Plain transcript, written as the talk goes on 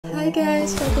Hi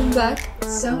guys, welcome back.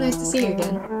 So nice to see you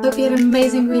again. Hope you had an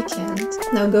amazing weekend.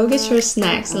 Now go get your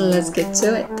snacks and let's get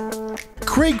to it.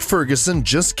 Craig Ferguson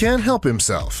just can't help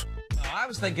himself. I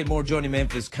was thinking more Johnny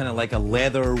Memphis, kind of like a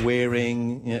leather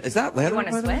wearing. Is that leather? You want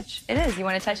to switch? It is. You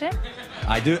want to touch it?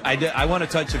 I do. I want to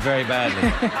touch it very badly.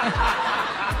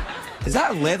 Is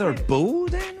that a leather bow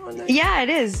then? Yeah, it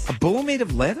is. A bow made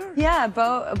of leather? Yeah, a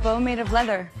bow made of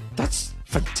leather. That's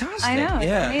fantastic. I know. It's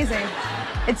amazing.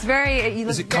 It's very. You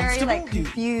look very like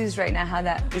confused right now how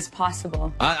that is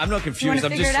possible. I'm not confused.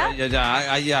 I'm just.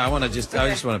 I want to just. I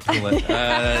just want to pull it. No,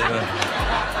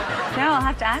 I'll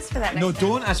have to ask for that next time. No,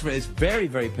 don't ask for it. It's very,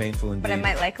 very painful indeed. But I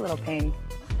might like a little pain.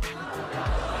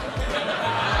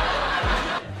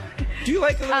 Do you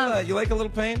like a little? You like a little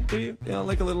pain? Do you? You know,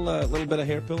 like a little bit of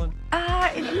hair pulling?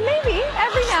 Maybe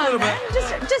every now and then.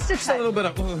 Just a touch. A little bit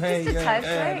of. Oh, hey, just a touch,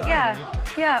 right?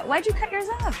 Yeah. Why'd you cut yours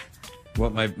off?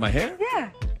 What, my hair? Yeah.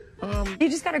 You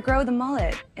just got to grow the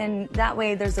mullet, and that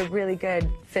way there's a really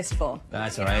good fistful.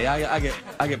 That's all right.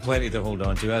 I get plenty to hold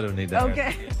on to. I don't need that.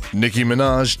 Okay. Nicki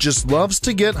Minaj just loves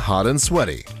to get hot and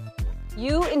sweaty.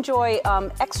 You enjoy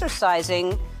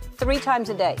exercising 3 times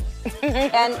a day.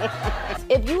 And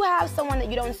if you have someone that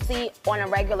you don't see on a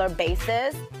regular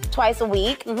basis, twice a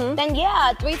week, then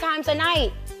yeah, 3 times a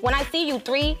night. When I see you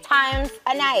 3 times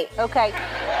a night. Okay.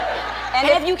 And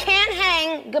if you can't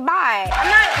hang, goodbye. I'm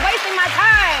not wasting my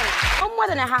time. No more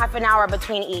than a half an hour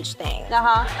between each thing.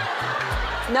 No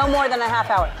more than a half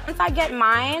hour. Once I get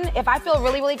mine, if I feel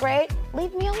really, really great,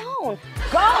 leave me alone.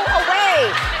 Go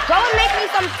away. Go and make me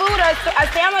some food or a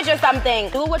sandwich or something.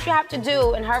 Do what you have to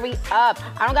do and hurry up.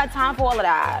 I don't got time for all of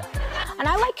that. And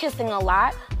I like kissing a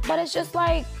lot, but it's just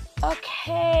like,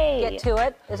 okay. Get to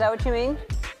it. Is that what you mean?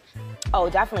 Oh,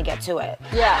 definitely get to it.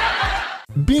 Yeah.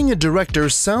 Being a director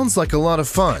sounds like a lot of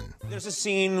fun. There's a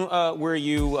scene where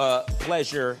you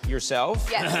pleasure yourself.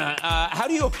 Yes. How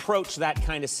do you approach that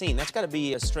kind of scene? That's got to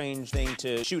be a strange thing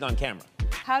to shoot on camera.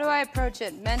 How do I approach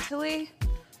it? Mentally?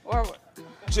 Or...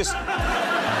 Just...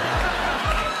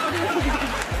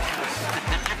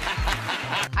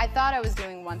 I thought I was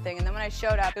doing one thing, and then when I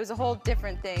showed up, it was a whole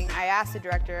different thing. I asked the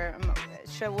director,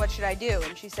 what should I do?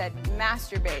 And she said,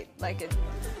 masturbate, like it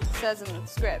says in the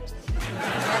script.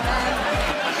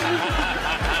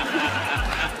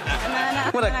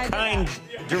 What a kind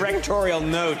directorial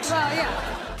note. Well, yeah.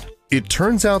 It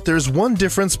turns out there's one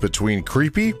difference between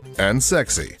creepy and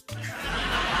sexy. Kind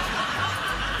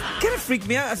of freaked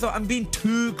me out. I thought I'm being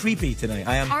too creepy tonight.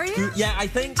 I am. Are you? Yeah, I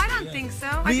think. I don't think so.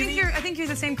 Really? I think you're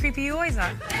the same creepy you always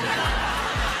are.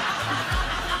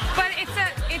 But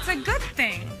it's a good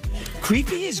thing.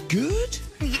 Creepy is good?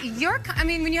 I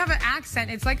mean, when you have an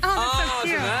accent, it's like, oh, that's so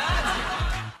cute.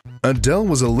 Adele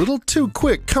was a little too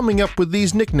quick coming up with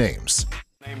these nicknames.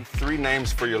 Name 3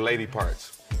 names for your lady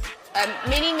parts.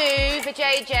 Mini Moo, for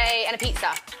JJ, and a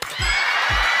pizza.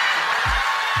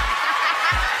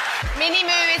 Mini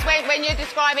Moo is when you're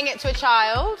describing it to a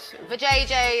child. For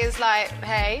JJ is like,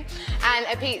 hey. And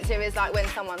a pizza is like when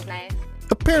someone's nice.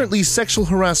 Apparently, sexual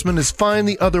harassment is fine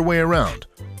the other way around.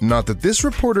 Not that this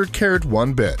reporter cared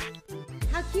one bit.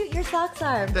 How cute your socks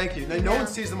are. Thank you. No one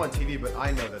sees them on TV, but I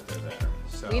know that they're there.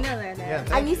 So. We know they're there.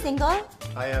 Yeah, are you single?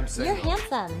 I am single. You're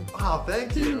handsome. Oh,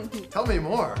 thank you. Tell me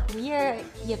more. You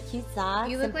have cute socks.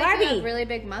 You look and like Barbie. you have really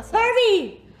big muscles.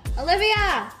 Barbie!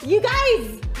 Olivia! You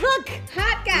guys, look!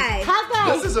 Hot guy! Hot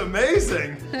guy! This is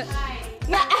amazing.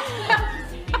 Yeah.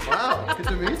 Wow, good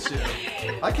to meet you.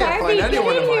 I can't Barbie, find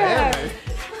anyone in Miami.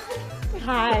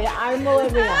 Hi, I'm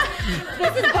Olivia.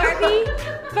 This is Barbie.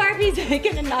 Barbie's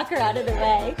gonna knock her out of the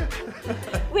way.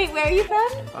 Wait, where are you from?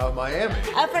 Miami.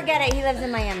 Oh, forget it. He lives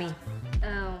in Miami.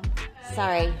 Oh.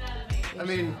 Sorry. I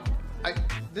mean,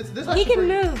 this he can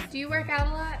move. Do you work out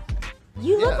a lot?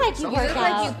 You look like you work out. You look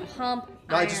like you pump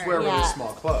No, I just wear really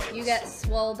small clothes. You get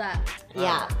swolled up.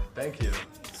 Yeah. Thank you.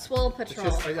 Swole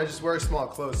patrol. I just wear small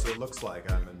clothes so it looks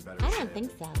like I'm in better shape. I don't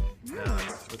think so. No,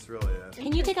 that's really it.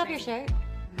 Can you take off your shirt?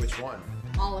 Which one?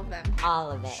 All of them.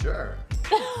 All of it. Sure.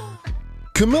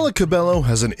 Camila Cabello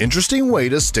has an interesting way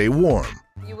to stay warm.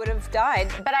 You would have died.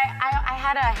 But I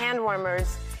had hand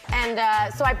warmers, and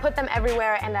so I put them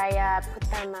everywhere, and I put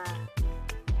them...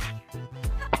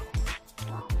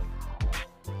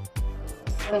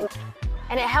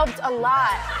 and it helped a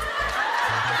lot.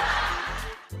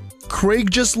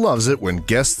 Craig just loves it when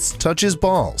guests touch his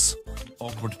balls.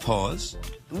 Awkward pause.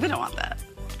 We don't want that.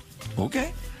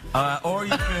 Okay. Or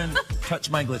you can touch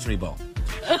my glittery ball.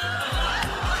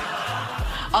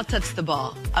 I'll touch the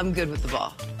ball. I'm good with the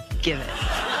ball. Give it.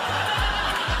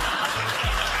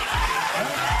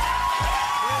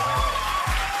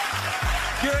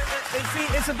 It's see,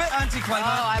 it's a bit anticlimactic.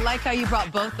 Oh, I like how you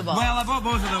brought both the balls. Well, I bought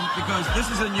both of them because this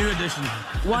is a new edition.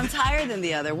 One's higher than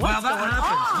the other. Well, that happens.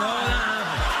 Oh. No, that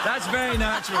happens. That's very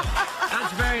natural.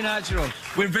 That's very natural.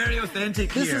 We're very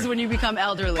authentic here. This is when you become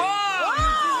elderly. Oh,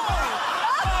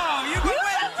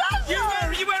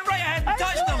 you went right ahead and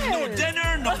touched them. No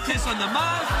dinner, no kiss on the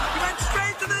mouth. You went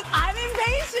straight to the... I'm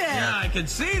impatient. Yeah, I can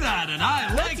see that, and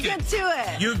I like it. Let's get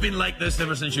to it. You've been like this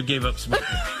ever since you gave up smoking.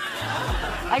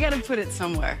 I gotta put it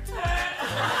somewhere.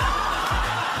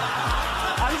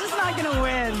 I'm just not gonna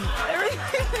win.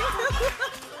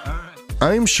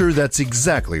 I'm sure that's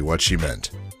exactly what she meant.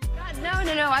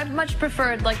 No. I much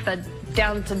preferred like the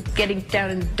down to getting down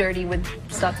and dirty with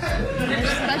stuff.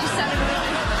 That just sounded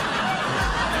really...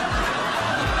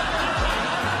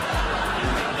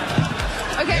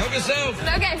 Okay. Help yourself.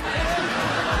 Okay.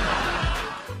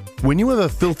 When you have a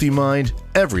filthy mind,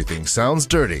 everything sounds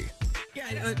dirty.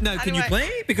 Now, can you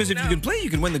play? Because if you can play, you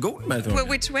can win the gold medal. Well,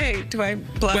 which way do I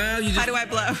blow? Well, How do I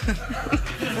blow?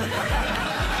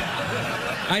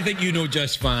 I think you know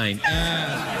just fine.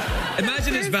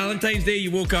 Imagine it's Valentine's Day,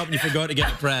 you woke up and you forgot to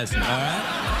get a present, all right?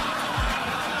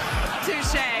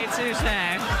 Touche. Seriously.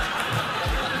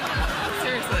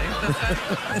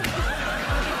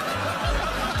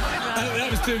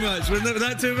 That was too much. Was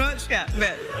that too much? Yeah, a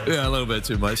bit. Yeah, a little bit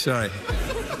too much, sorry.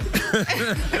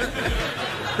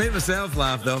 Made myself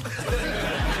laugh, though.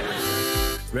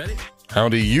 Ready? How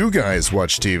do you guys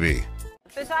watch TV?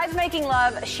 Besides making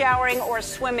love, showering, or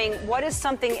swimming, what is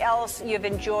something else you've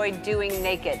enjoyed doing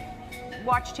naked?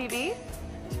 Watch TV?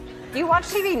 You watch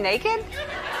TV naked?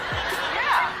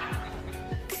 Yeah.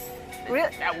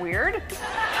 Really? That weird?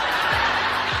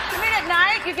 I mean, at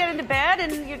night, you get into bed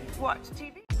and you watch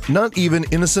TV. Not even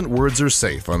innocent words are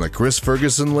safe on the Chris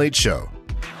Ferguson Late Show.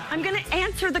 I'm going to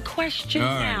answer the question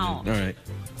now. All right.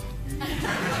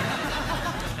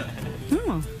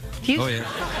 Oh, yeah.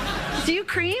 Do you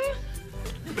cream?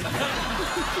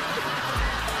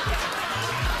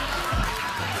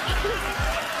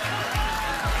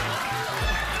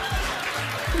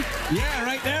 Yeah,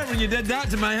 right there when you did that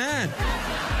to my hand.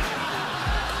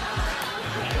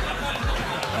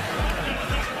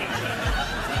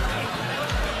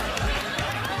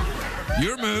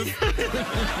 Your move.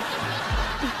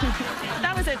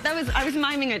 That was it. I was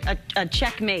miming a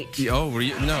checkmate. Oh, were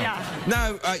you? No. Yeah.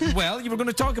 No, well, you were going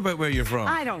to talk about where you're from.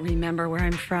 I don't remember where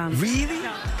I'm from. Really?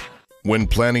 No. When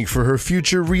planning for her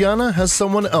future, Rihanna has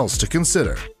someone else to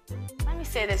consider. Let me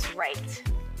say this right.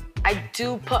 I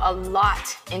do put a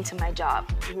lot into my job.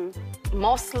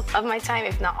 Most of my time,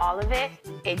 if not all of it,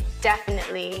 it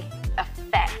definitely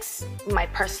affects my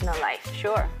personal life.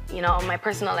 Sure. You know, my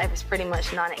personal life is pretty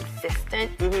much non-existent,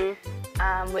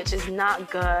 which is not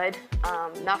good.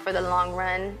 Not for the long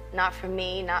run, not for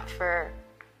me, not for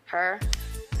her.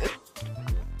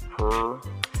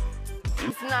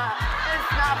 It's not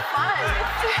fun.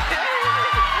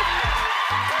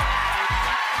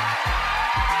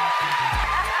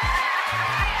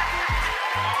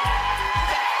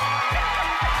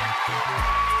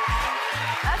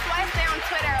 That's why I stay on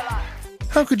Twitter a lot.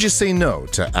 How could you say no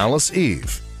to Alice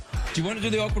Eve? Do you want to do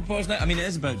the awkward pause now? I mean, it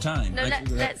is about time. No,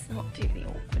 let's not do the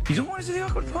awkward. You don't want to do the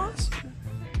awkward pause?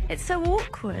 It's so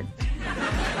awkward.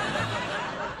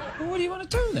 Well, what do you want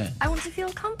to do then? I want to feel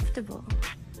comfortable.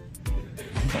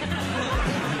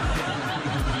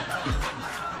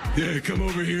 Yeah, come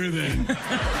over here then.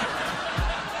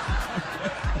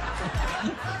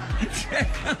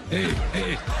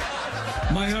 Hey,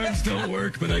 my arms don't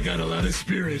work, but I got a lot of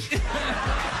spirit.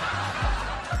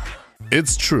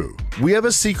 It's true. We have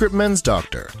a secret men's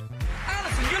doctor.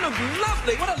 Alison, you look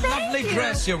lovely. What a lovely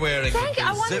dress you're wearing. Thank you.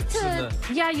 I wanted to...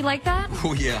 Yeah, you like that?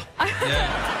 Oh, yeah.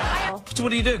 Yeah. So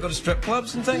what do you do? Go to strip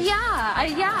clubs and things? Yeah,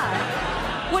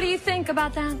 yeah. What do you think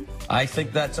about that? I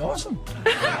think that's awesome.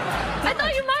 I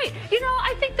thought you might. You know,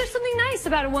 I think there's something nice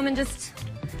about a woman just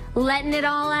letting it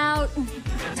all out,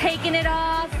 taking it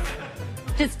off,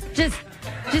 just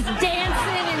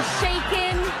dancing and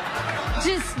shaking,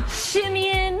 just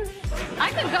shimmying. I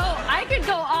could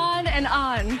go on and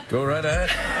on. Go right ahead.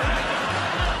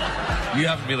 You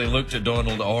haven't really looked at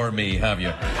Donald or me, have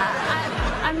you?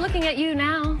 I'm looking at you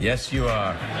now. Yes, you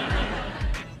are.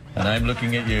 And I'm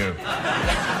looking at you.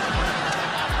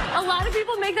 A lot of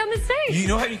people make that mistake. You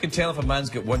know how you can tell if a man's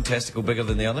got one testicle bigger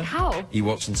than the other? How? He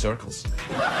walks in circles.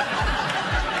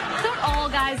 Don't all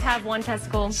guys have one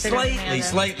testicle bigger than the other?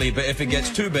 Slightly, but if it gets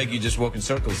too big, you just walk in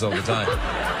circles all the time.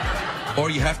 Or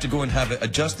you have to go and have it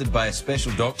adjusted by a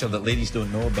special doctor that ladies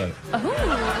don't know about.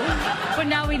 Oh, but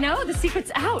now we know. The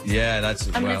secret's out. Yeah, that's...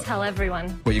 I'm going to tell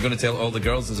everyone. Well, you're going to tell all the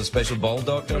girls there's a special ball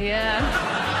doctor? Yeah.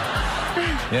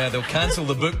 Yeah, they'll cancel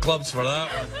the book clubs for that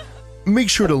one. Make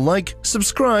sure to like,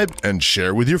 subscribe, and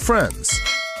share with your friends.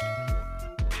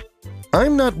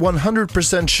 I'm not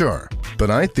 100% sure,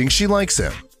 but I think she likes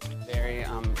him. Very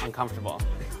uncomfortable.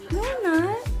 No, I'm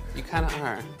not. You kind of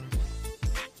are.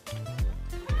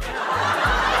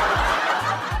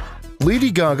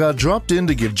 Lady Gaga dropped in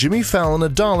to give Jimmy Fallon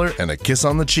 $1 and a kiss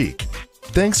on the cheek.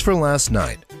 Thanks for last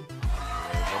night.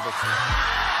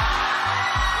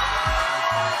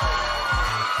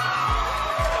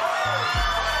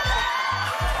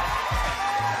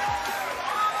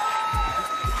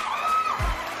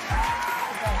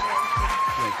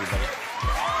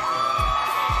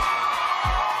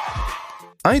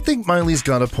 I think Miley's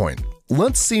got a point.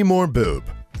 Let's see more boob.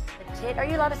 Tit? Are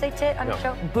you allowed to say tit on your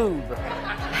show? Boob. I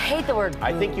hate the word boob.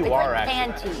 I think you It's are, like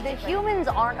actually. panty. The humans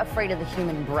aren't afraid of the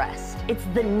human breast. It's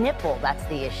the nipple that's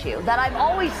the issue. That I'm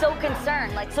always so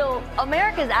concerned. Like, so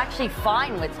America's actually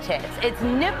fine with tits. It's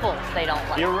nipples they don't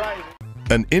like. You're right.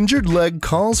 An injured leg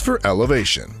calls for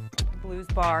elevation. Blues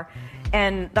bar,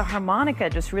 and the harmonica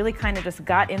just really kind of just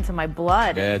got into my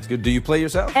blood. Yeah, it's good. Do you play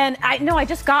yourself? And I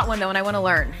just got one though, and I want to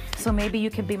learn. So maybe you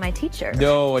can be my teacher.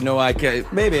 No, I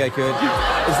can't. Maybe I could.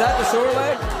 Is that the sore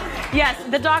leg? Yes,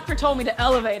 the doctor told me to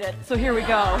elevate it, so here we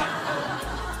go.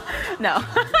 No.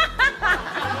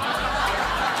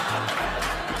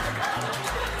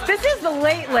 This is the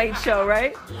late show,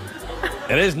 right?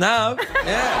 It is now.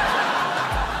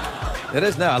 Yeah. It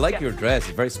is now. I like your dress.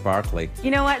 It's very sparkly.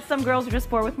 You know what? Some girls are just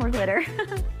born with more glitter.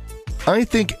 I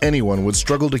think anyone would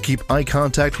struggle to keep eye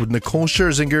contact with Nicole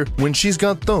Scherzinger when she's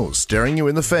got those staring you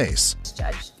in the face.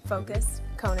 Judge, focus,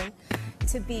 Conan,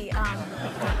 to be, they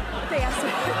asked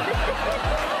me.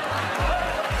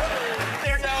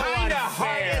 They're kind of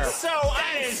hard. It's so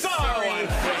I'm sorry.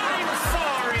 I'm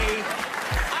sorry.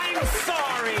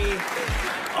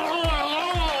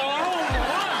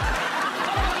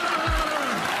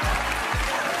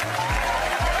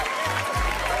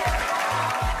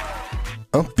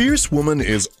 A fierce woman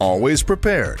is always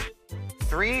prepared.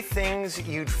 3 things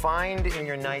you'd find in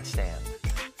your nightstand.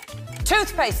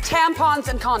 Toothpaste, tampons,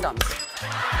 and condoms.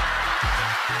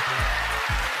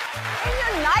 In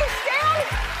your nightstand?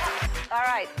 All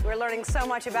right, we're learning so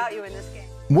much about you in this game.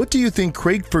 What do you think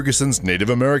Craig Ferguson's Native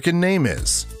American name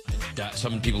is?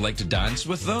 Some people like to dance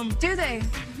with them. Do they?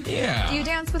 Yeah. Do you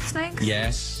dance with snakes?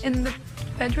 Yes. In the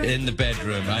bedroom? In the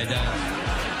bedroom, I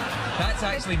dance. That's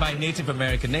actually my Native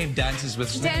American name, Dances with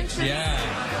Snakes. Dances? Yeah.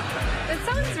 That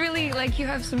sounds really like you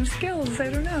have some skills. I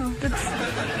don't know. That's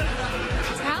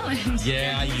talent.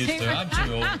 Yeah, I used to. I'm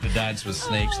too old to dance with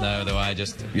snakes now, though. I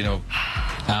just,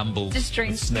 amble Just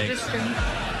drink. with snakes. Just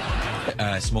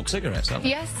drink. Smoke cigarettes, huh?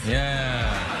 Yes.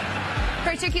 Yeah.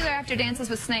 Particular after dances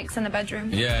with snakes in the bedroom.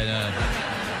 Yeah,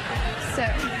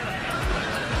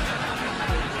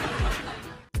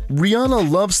 Rihanna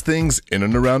loves things in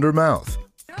and around her mouth.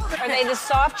 Are they the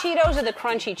soft Cheetos or the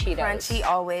crunchy Cheetos? Crunchy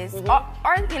always. Mm-hmm.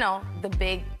 Or, the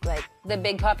big, the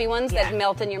big puffy ones that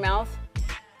melt in your mouth?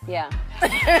 Yeah.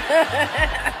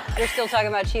 You're still talking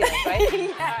about Cheetos, right?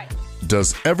 Yeah. All right.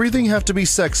 Does everything have to be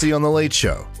sexy on The Late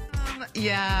Show?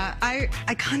 Yeah, I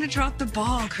kind of dropped the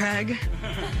ball, Craig.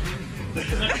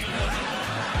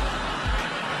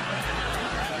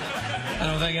 I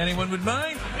don't think anyone would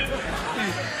mind.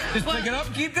 Just pick it up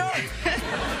and keep going.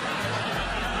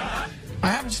 I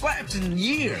haven't slept in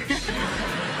years.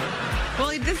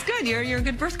 Well, it's good. You're a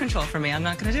good birth control for me. I'm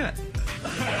not going to do it.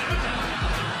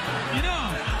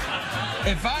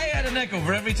 If I had a nickel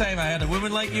for every time I had a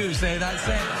woman like you say that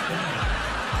sentence.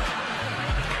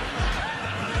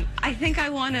 I think I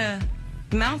want a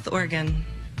mouth organ.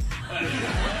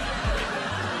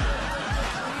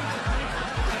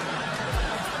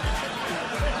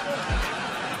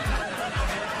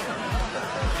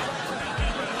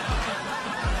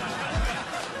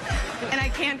 And I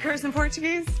can't curse in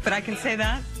Portuguese, but I can say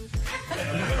that.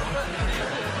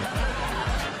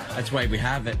 That's why we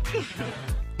have it.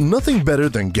 Nothing better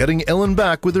than getting Ellen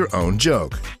back with her own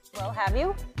joke. Well, have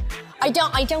you? I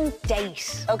don't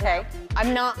date. Okay.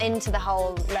 I'm not into the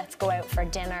whole let's go out for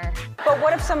dinner. But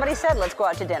what if somebody said, let's go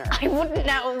out to dinner? I wouldn't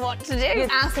know what to do.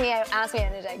 Ask me out on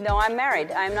a date. No, I'm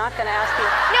married. I'm not going to ask you.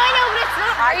 No, I know,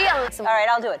 but it's not real. All right,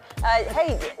 I'll do it.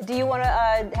 Hey, do you want to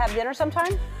have dinner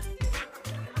sometime?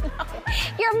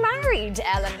 You're married,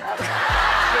 Ellen. Well,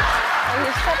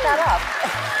 you set that up.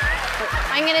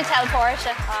 I'm going to tell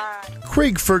Portia.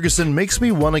 Craig Ferguson makes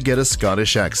me want to get a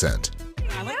Scottish accent.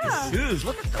 I like the shoes.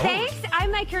 Look at those. Thanks. I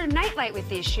make your nightlight with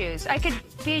these shoes. I could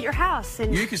be at your house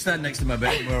and... You could stand next to my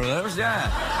bed and wear those,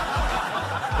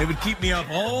 yeah. They would keep me up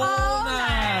all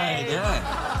night.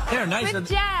 Yeah. They're nice. With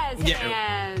jazz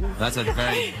hands. That's a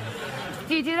very...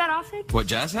 Do you do that often? What,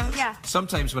 jazz hands? Yeah.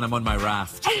 Sometimes when I'm on my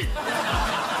raft. You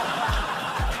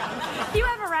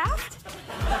have a raft?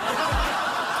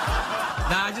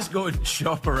 Nah, I just go and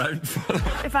shop around for them.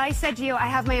 If I said to you, I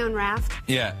have my own raft,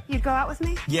 Yeah. you'd go out with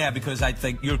me? Yeah, because I'd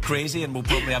think you're crazy and we'll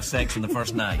probably have sex on the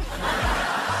first night.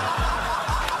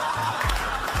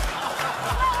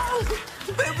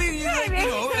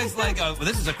 It's like, well,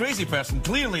 this is a crazy person.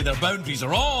 Clearly, their boundaries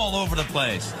are all over the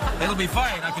place. It'll be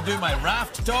fine. I can do my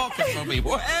raft talk and it'll be,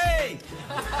 hey!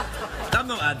 I'm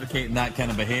not advocating that kind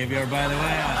of behavior, by the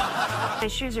way. My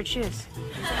shoes or choose?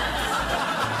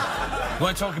 You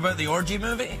want to talk about the orgy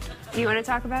movie? Do you want to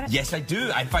talk about it? Yes, I do.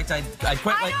 In fact, I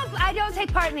quite like... I don't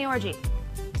take part in the orgy.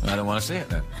 I don't want to see it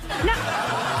then. No.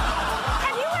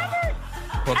 Have you ever...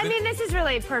 Well, I mean, this is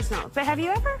really personal, but have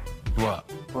you ever...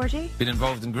 What? Orgy? Been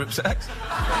involved in group sex?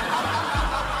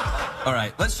 All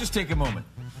right, let's just take a moment.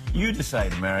 You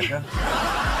decide, America.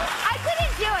 I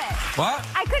couldn't do it. What?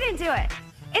 I couldn't do it.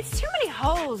 It's too many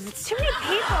holes. It's too many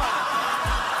people.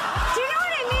 Do you know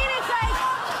what I mean? It's like,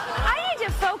 I need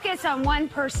to focus on one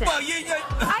person. Well,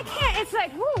 I can't. It's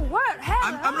like, whoo, what? Hell,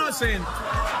 I'm not saying...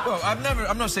 Well,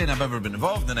 I'm not saying I've ever been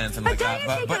involved in anything like that,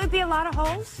 don't you think it would be a lot of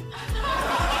holes?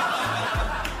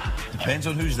 Depends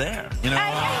on who's there, you know.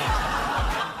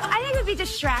 I think it would be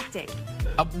distracting.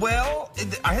 Well,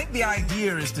 I think the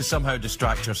idea is to somehow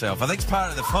distract yourself. I think it's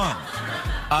part of the fun.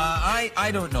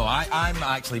 I don't know. I'm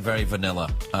actually very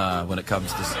vanilla when it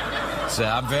comes to sex.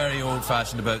 I'm very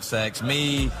old-fashioned about sex.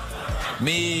 Me,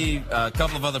 a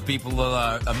couple of other people,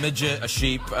 a midget, a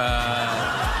sheep,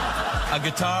 a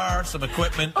guitar, some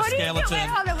equipment, a skeleton. Wait,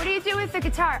 hold on. What do you do with the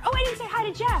guitar? Oh, I didn't say hi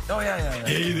to Jeff. Oh, yeah.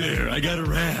 Hey there, I got a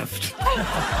raft.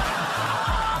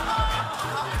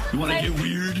 You want to get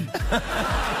weird?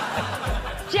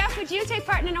 Jeff, would you take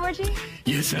part in an orgy?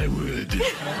 Yes, I would.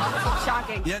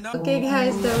 Shocking. Yeah, no. Okay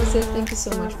guys, that was it. Thank you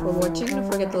so much for watching.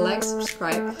 Don't forget to like,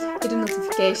 subscribe, hit the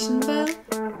notification bell,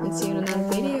 and see you in another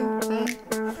video. Bye.